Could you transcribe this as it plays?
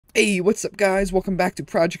Hey, what's up guys? Welcome back to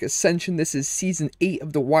Project Ascension. This is Season 8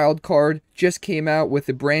 of the Wild Card. Just came out with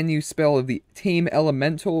a brand new spell of the Tame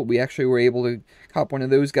Elemental. We actually were able to cop one of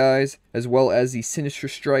those guys, as well as the Sinister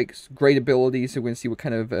Strikes. Great abilities, so we're going to see what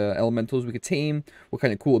kind of elementals we could tame, what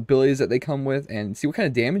kind of cool abilities that they come with, and see what kind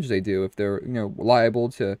of damage they do, if they're, liable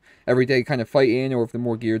to everyday kind of fighting, or if they're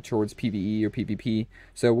more geared towards PvE or PvP.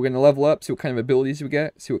 So we're going to level up, see what kind of abilities we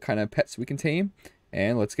get, see what kind of pets we can tame,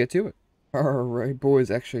 and let's get to it. Alright, boys.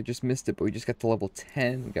 Actually, I just missed it, but we just got to level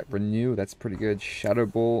 10. We got Renew. That's pretty good. Shadow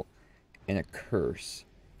Bolt and a Curse.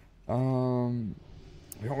 We don't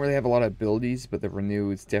really have a lot of abilities, but the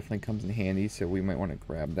Renew definitely comes in handy, so we might want to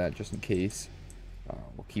grab that just in case.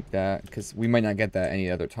 We'll keep that, because we might not get that any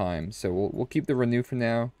other time. So we'll keep the Renew for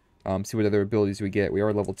now. See what other abilities we get. We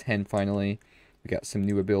are level 10 finally. We got some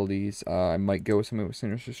new abilities. I might go with something with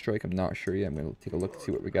Sinister Strike. I'm not sure yet. I'm going to take a look to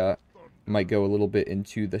see what we got. Might go a little bit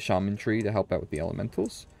into the shaman tree to help out with the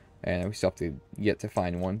elementals, and we still have to yet to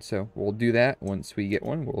find one, so we'll do that. Once we get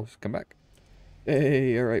one, we'll come back.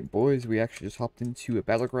 Hey, alright boys, we actually just hopped into a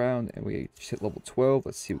battleground and we just hit level 12.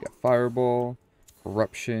 Let's see, we got Fireball,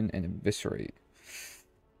 Corruption, and Eviscerate.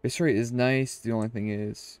 Eviscerate is nice. The only thing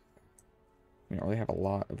is we don't really have a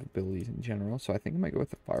lot of abilities in general, so I think I might go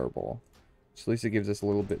with the Fireball. So at least it gives us a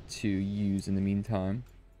little bit to use in the meantime.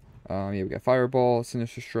 Yeah, we got Fireball,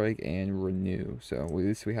 Sinister Strike, and Renew. So at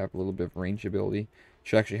least we have a little bit of range ability.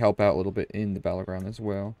 Should actually help out a little bit in the battleground as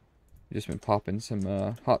well. We've just been popping some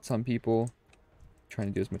hots on people. Trying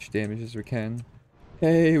to do as much damage as we can.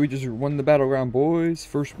 Hey, we just won the battleground, boys.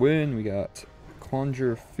 First win. We got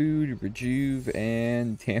Conjure Food, Rejuve,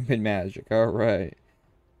 and Dampen Magic. Alright.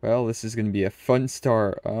 Well, this is going to be a fun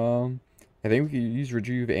start. I think we could use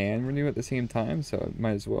Rejuve and Renew at the same time, so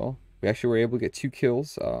might as well. We actually were able to get 2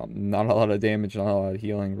 kills. Not a lot of damage, not a lot of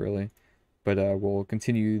healing, really. But we'll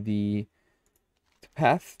continue the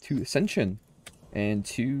path to Ascension and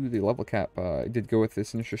to the level cap. I did go with the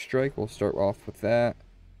Sinister Strike. We'll start off with that.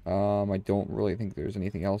 I don't really think there's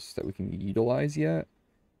anything else that we can utilize yet.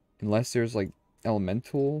 Unless there's, like,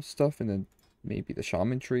 elemental stuff and then maybe the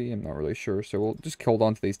shaman tree. I'm not really sure. So we'll just hold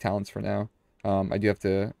on to these talents for now. I do have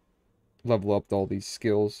to level up all these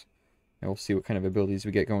skills. And we'll see what kind of abilities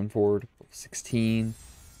we get going forward. 16.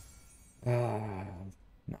 Not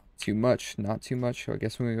too much. Not too much. So I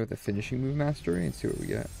guess we're going to go with the finishing move mastery and see what we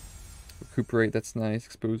get. Recuperate, that's nice.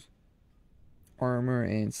 Expose armor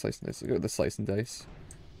and slice and dice. Let's go with the slice and dice.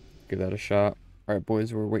 Give that a shot. Alright,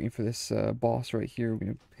 boys, we're waiting for this boss right here. We're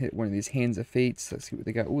going to hit one of these Hands of Fates. Let's see what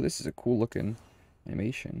they got. Oh, this is a cool looking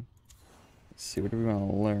animation. Let's see, what do we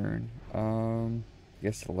want to learn? I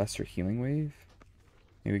guess the Lesser Healing Wave.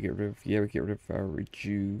 Maybe get rid of, yeah, we get rid of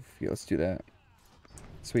Rejuve. Yeah, let's do that.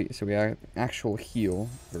 Sweet, so we have actual heal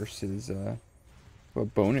versus a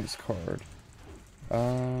bonus card.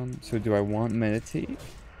 So do I want Meditate?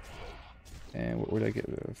 And what would I get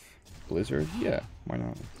rid of? Blizzard? Yeah, why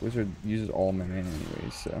not? Blizzard uses all my mana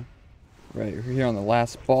anyways, so. Right, we're here on the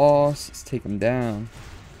last boss. Let's take him down.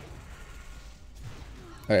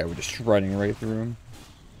 Oh yeah, we're just running right through him.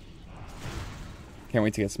 Can't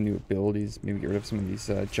wait to get some new abilities. Maybe get rid of some of these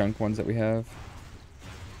junk ones that we have.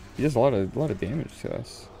 He does a lot of damage to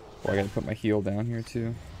us. Oh, I gotta put my heal down here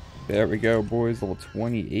too. There we go, boys. Level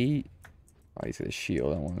 28. Oh, he's got a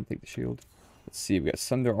shield. I don't want to take the shield. Let's see. We got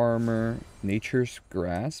Sunder Armor, Nature's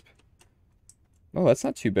Grasp. Oh, that's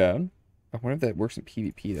not too bad. I wonder if that works in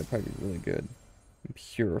PvP. That'd probably be really good. And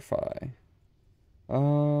Purify.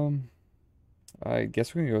 I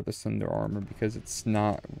guess we're gonna go with the Sunder Armor because it's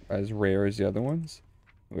not as rare as the other ones.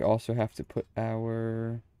 We also have to put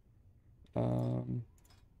our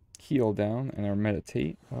heal down and our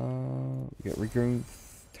meditate. We got Regrown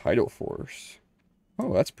Tidal Force.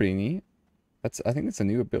 Oh, that's pretty neat. I think that's a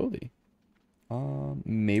new ability.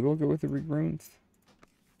 Maybe we'll go with the Regrown.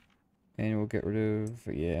 And we'll get rid of,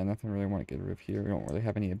 yeah, nothing really want to get rid of here. We don't really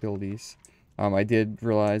have any abilities. I did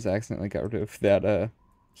realize I accidentally got rid of that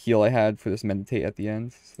heal I had for this meditate at the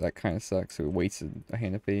end. So that kind of sucks. So it wasted a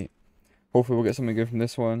Hand of Fate. Hopefully we'll get something good from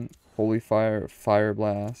this one. Holy Fire, Fire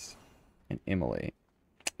Blast, and Immolate.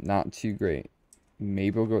 Not too great.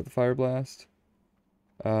 Maybe we'll go with the Fire Blast.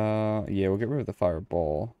 Yeah, we'll get rid of the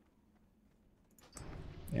Fireball.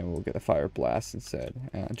 And we'll get the Fire Blast instead.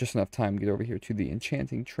 Just enough time to get over here to the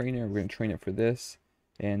Enchanting Trainer. We're going to train it for this.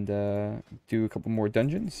 And do a couple more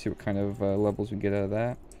dungeons. See what kind of levels we get out of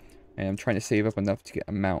that. And I'm trying to save up enough to get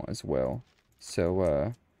a mount as well.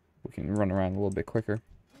 So we can run around a little bit quicker.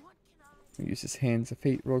 We'll use this Hands of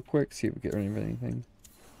Fate real quick. See if we get rid of anything.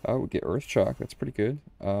 We'll get Earth Shock. That's pretty good.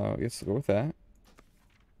 I guess we'll go with that.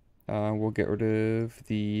 We'll get rid of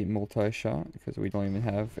the multi-shot because we don't even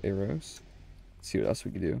have arrows. See what else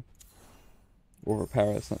we can do.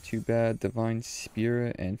 Overpower, that's not too bad. Divine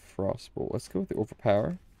Spirit and Frostbolt. Let's go with the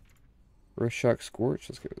Overpower. Earth Shock, Scorch.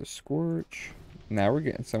 Let's go with the Scorch. Now we're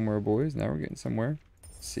getting somewhere, boys. Now we're getting somewhere.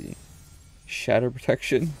 Let's see. Shadow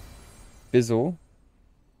Protection. Fizzle.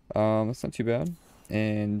 That's not too bad.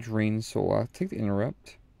 And Drain Soul. I'll take the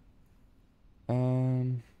Interrupt.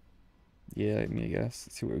 Yeah, I mean, I guess.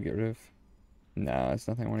 Let's see what we get rid of. Nah, it's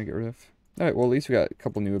nothing I want to get rid of. Alright, well, at least we got a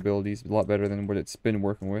couple new abilities. A lot better than what it's been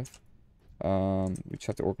working with. We just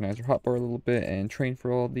have to organize our hotbar a little bit and train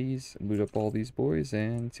for all these, loot up all these boys,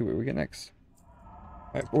 and see what we get next.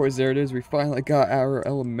 Alright, boys, there it is. We finally got our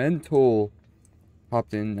elemental.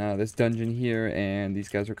 Hopped in this dungeon here, and these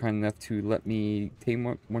guys were kind enough to let me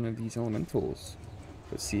tame one of these elementals.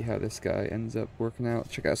 Let's see how this guy ends up working out.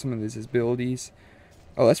 Check out some of his abilities.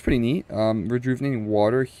 Oh, that's pretty neat. Rejuvenating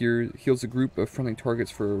water here heals a group of friendly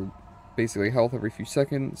targets for basically health every few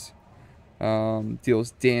seconds.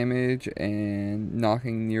 Deals damage and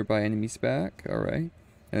knocking nearby enemies back. Alright.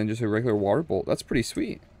 And then just a regular water bolt. That's pretty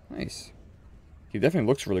sweet. Nice. He definitely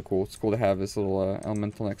looks really cool. It's cool to have this little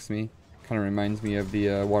elemental next to me. Kind of reminds me of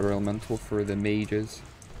the water elemental for the mages.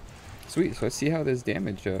 Sweet. So let's see how this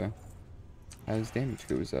damage goes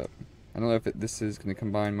up. I don't know if this is going to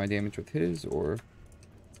combine my damage with his, or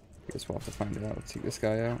I guess we'll have to find it out. Let's take this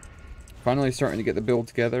guy out. Finally starting to get the build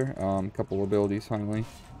together. Couple abilities finally.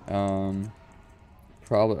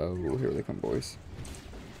 Probably, oh, here they come, boys.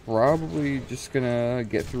 Probably just gonna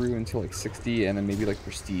get through until like 60 and then maybe like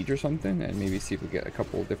prestige or something, and maybe see if we get a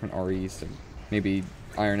couple different REs and maybe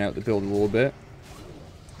iron out the build a little bit.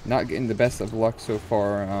 Not getting the best of luck so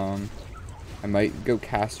far. I might go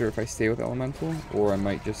caster if I stay with elemental, or I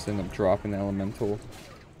might just end up dropping the elemental.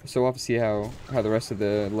 So we'll have to see how the rest of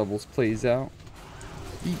the levels plays out.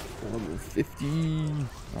 Level 50.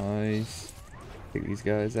 Nice. Take these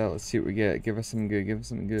guys out. Let's see what we get. Give us something good. Give us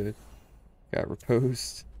something good. Got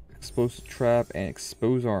Riposte, Explosive Trap, and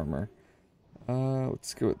Expose Armor.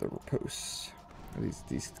 Let's go with the Riposte. Are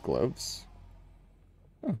these gloves?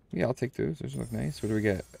 Oh, yeah, I'll take those. Those look nice. What do we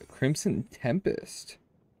get? Crimson Tempest.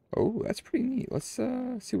 Oh, that's pretty neat. Let's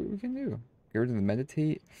see what we can do. Get rid of the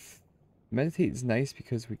Meditate. Meditate is nice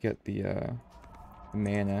because we get the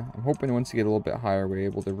mana. I'm hoping once we get a little bit higher, we're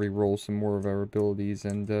able to re-roll some more of our abilities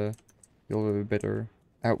and get a little bit better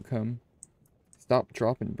outcome. Stop,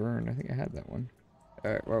 drop, and burn. I think I had that one.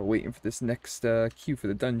 Alright, while we're waiting for this next queue for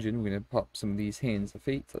the dungeon, we're going to pop some of these Hands of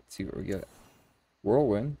Fate. Let's see what we get.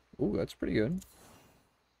 Whirlwind. Ooh, that's pretty good.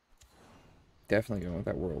 Definitely going with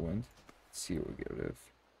that Whirlwind. Let's see what we get rid of.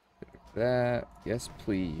 That. Yes,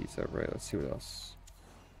 please. Alright, let's see what else.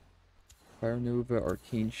 Fire Nova,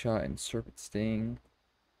 Arcane Shot, and Serpent Sting.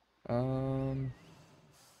 Maybe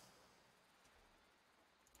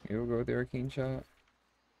we'll go with the Arcane Shot.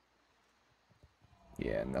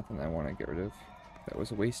 Yeah, nothing I want to get rid of. That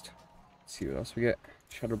was a waste. Let's see what else we get.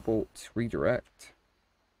 Shadow Bolt, Redirect.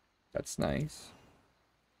 That's nice.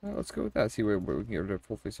 Let's go with that. See what we can get rid of.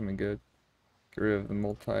 Hopefully something good. Get rid of the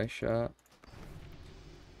multi-shot.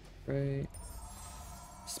 Right.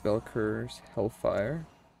 Spell Curse, Hellfire,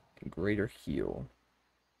 and Greater Heal.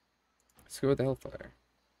 Let's go with the Hellfire.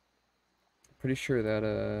 Pretty sure that,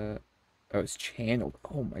 oh, it's channeled.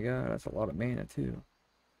 Oh my god, that's a lot of mana too.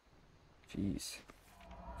 Jeez.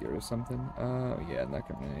 Get rid of something. Oh, yeah, not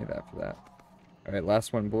gonna need that for that. Alright,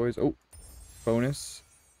 last one, boys. Oh, bonus.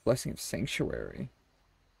 Blessing of Sanctuary.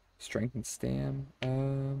 Strength and Stam.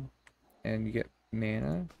 And you get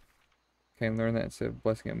mana. Can I learn that instead of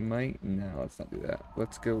Blessing of Might? No, let's not do that.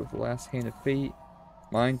 Let's go with the last Hand of Fate.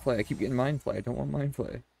 Mind Flay. I keep getting Mind Flay. I don't want Mind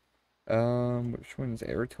Flay. Which one is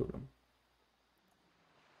Air Totem?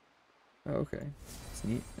 Oh, okay. It's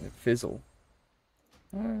neat. And Fizzle.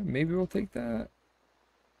 Maybe we'll take that.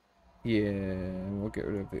 Yeah, we'll get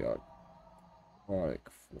rid of the Aquatic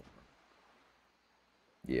Floor.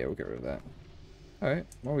 Yeah, we'll get rid of that. Alright,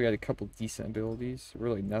 well, we got a couple decent abilities.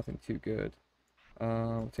 Really nothing too good.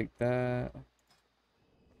 We'll take that.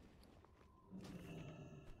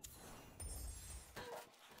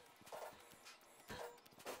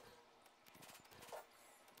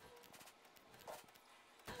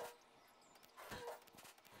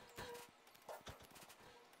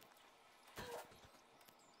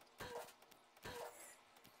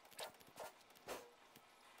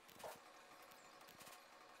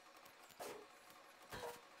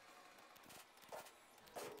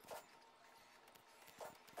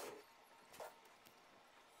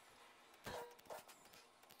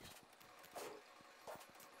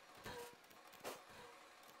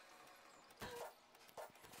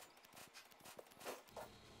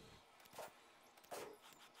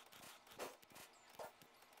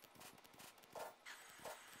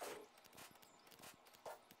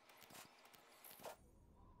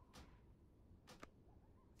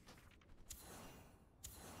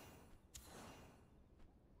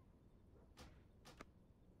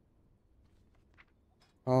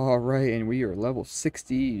 Alright, and we are level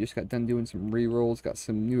 60. You just got done doing some rerolls, got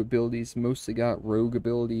some new abilities, mostly got rogue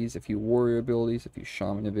abilities, a few warrior abilities, a few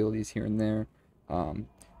shaman abilities here and there. Um,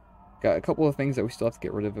 got a couple of things that we still have to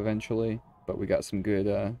get rid of eventually, but we got some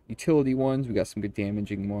good utility ones, we got some good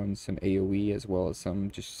damaging ones, some AoE, as well as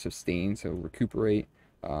some just sustain, so recuperate,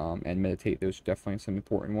 and meditate. Those are definitely some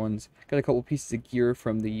important ones. Got a couple pieces of gear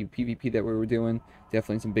from the PvP that we were doing.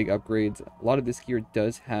 Definitely some big upgrades. A lot of this gear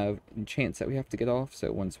does have enchants that we have to get off,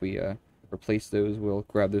 so once we replace those, we'll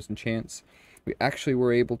grab those enchants. We actually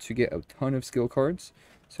were able to get a ton of skill cards,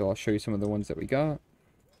 so I'll show you some of the ones that we got.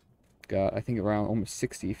 Got, I think, around almost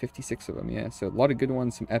 60, 56 of them, yeah. So a lot of good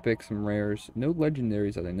ones, some epics, some rares. No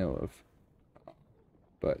legendaries that I know of.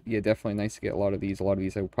 But yeah, definitely nice to get a lot of these. A lot of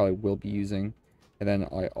these I probably will be using. And then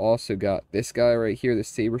I also got this guy right here, the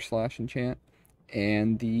Saber Slash enchant,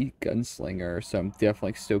 and the Gunslinger. So I'm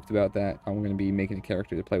definitely stoked about that. I'm going to be making a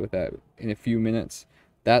character to play with that in a few minutes.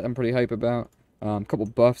 That I'm pretty hype about. A couple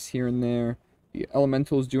buffs here and there. The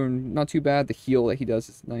Elemental's doing not too bad. The heal that he does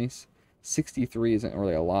is nice. 63 isn't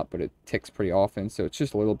really a lot, but it ticks pretty often, so it's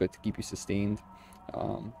just a little bit to keep you sustained.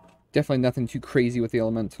 Definitely nothing too crazy with the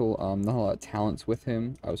Elemental. Not a lot of talents with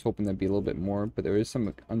him. I was hoping there'd be a little bit more, but there is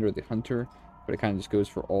some under the Hunter, but it kind of just goes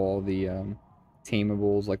for all the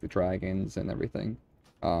tamables, like the dragons and everything.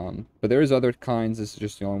 But there is other kinds. This is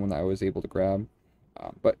just the only one that I was able to grab.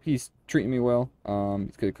 But he's treating me well.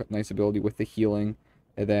 He's got a nice ability with the healing.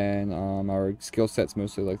 And then our skill set's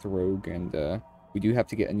mostly like the rogue, and we do have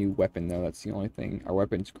to get a new weapon, though. That's the only thing. Our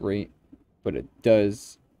weapon's great, but it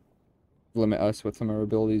does limit us with some of our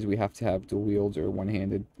abilities. We have to have dual wields or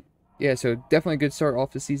one-handed. Yeah, so definitely a good start off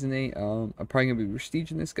to Season 8. I'm probably going to be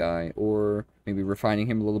prestiging this guy, or maybe refining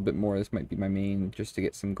him a little bit more. This might be my main, just to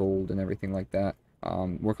get some gold and everything like that.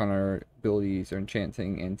 Work on our abilities, or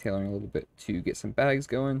enchanting, and tailoring a little bit to get some bags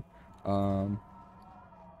going. I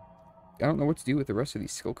don't know what to do with the rest of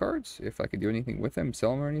these skill cards, if I could do anything with them,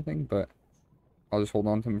 sell them or anything, but I'll just hold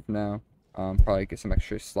on to them for now. Probably get some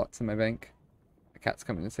extra slots in my bank. The cat's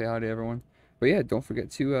coming to say hi to everyone. But yeah, don't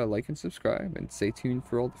forget to like and subscribe, and stay tuned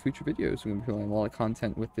for all the future videos. We're going to be doing a lot of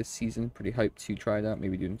content with this season. Pretty hyped to try it out.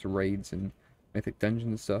 Maybe doing some raids and mythic dungeons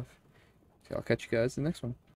and stuff. So I'll catch you guys in the next one.